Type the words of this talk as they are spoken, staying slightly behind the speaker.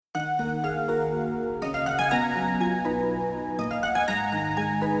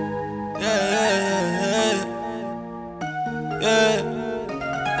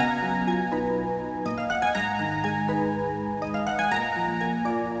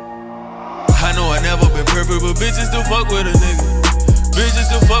never been perfect, but bitches still fuck with a nigga.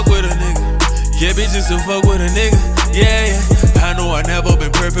 Bitches still fuck with a nigga. Yeah, bitches still fuck with a nigga. Yeah, yeah. I know I never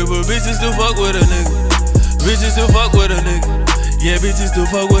been perfect, but bitches still fuck with a nigga. Bitches still fuck with a nigga. Yeah, bitches still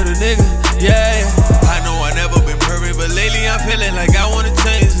fuck with a nigga. Yeah, yeah. I know I never been perfect, but lately I'm feeling like I wanna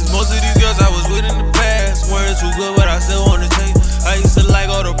change. Cause most of these girls I was with in the past weren't too good, but I still wanna change. I used to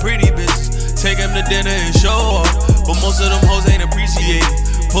like all the pretty bitches, take them to dinner and show off, but most of them hoes ain't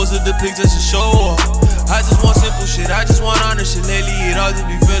appreciated. Posted the pictures to show off. I just want simple shit, I just want honest shit. Lately it all just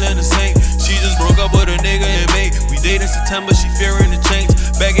be feeling the same. She just broke up with a nigga in May. We dated in September, she fearing the change.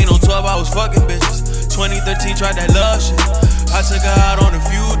 Back in 012 I was fucking bitches. 2013 tried that love shit. I took her out on a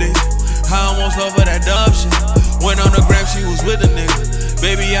few days. I almost fell for that dumb shit. Went on the gram, she was with a nigga.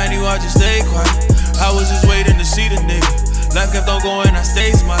 Baby, I knew I just stayed quiet. I was just waiting to see the nigga. Life kept on going, I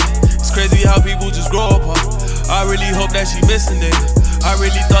stayed smiling. It's crazy how people just grow apart. I really hope that she missed a nigga. I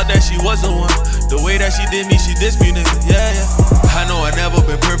really thought that she was the one. The way that she did me, she dissed me, nigga. Yeah, yeah. I know I never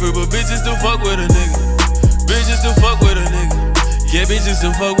been perfect, but bitches still fuck with a nigga. Bitches still fuck with a nigga. Yeah, bitches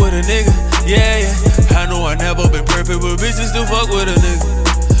still fuck with a nigga. Yeah, yeah. I know I never been perfect, but bitches still fuck with a nigga.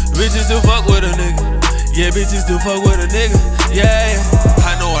 Bitches still fuck with a nigga. Yeah, bitches still fuck with a nigga. Yeah, yeah.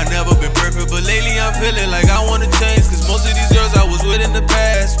 I know I never been perfect, but lately I'm feeling like I wanna change. Cause most of these girls I was with in the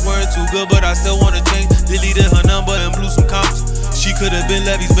past weren't too good, but I still wanna change. Deleted her number and blew some comments. She could've been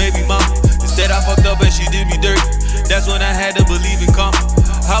Levy's baby mama. Instead I fucked up and she did me dirty. That's when I had to believe in karma.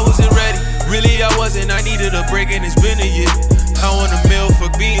 I wasn't ready, really I wasn't. I needed a break and it's been a year. I want a meal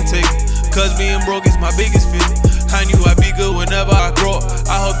for being taken, cause being broke is my biggest fear. I knew I'd be good whenever I grow up.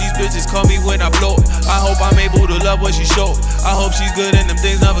 I hope these bitches call me when I blow up. I hope I'm able to love what she show. I hope she's good and them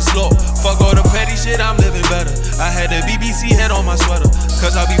things never slow. Fuck all the petty shit, I'm living better. I had the BBC head on my sweater,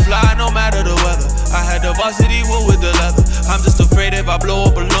 cause I be fly no matter the weather. I had the varsity wool with the leather. I'm just afraid if I blow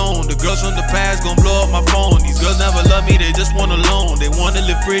up alone, the girls from the past gon' blow up my phone. These girls never love me, they just want a loan. They wanna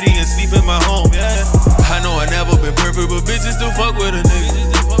live pretty and sleep in my home, yeah. I know I never been perfect, but bitches still fuck with a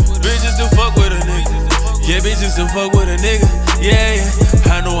nigga. Bitches still fuck with a nigga. Yeah, bitches still fuck with a nigga. Yeah,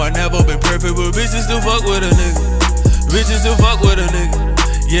 yeah. I know I never been perfect, but bitches still fuck with a nigga. Bitches still fuck with a nigga.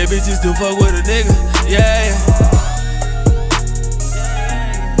 Yeah, bitches still fuck with a nigga. Yeah, yeah.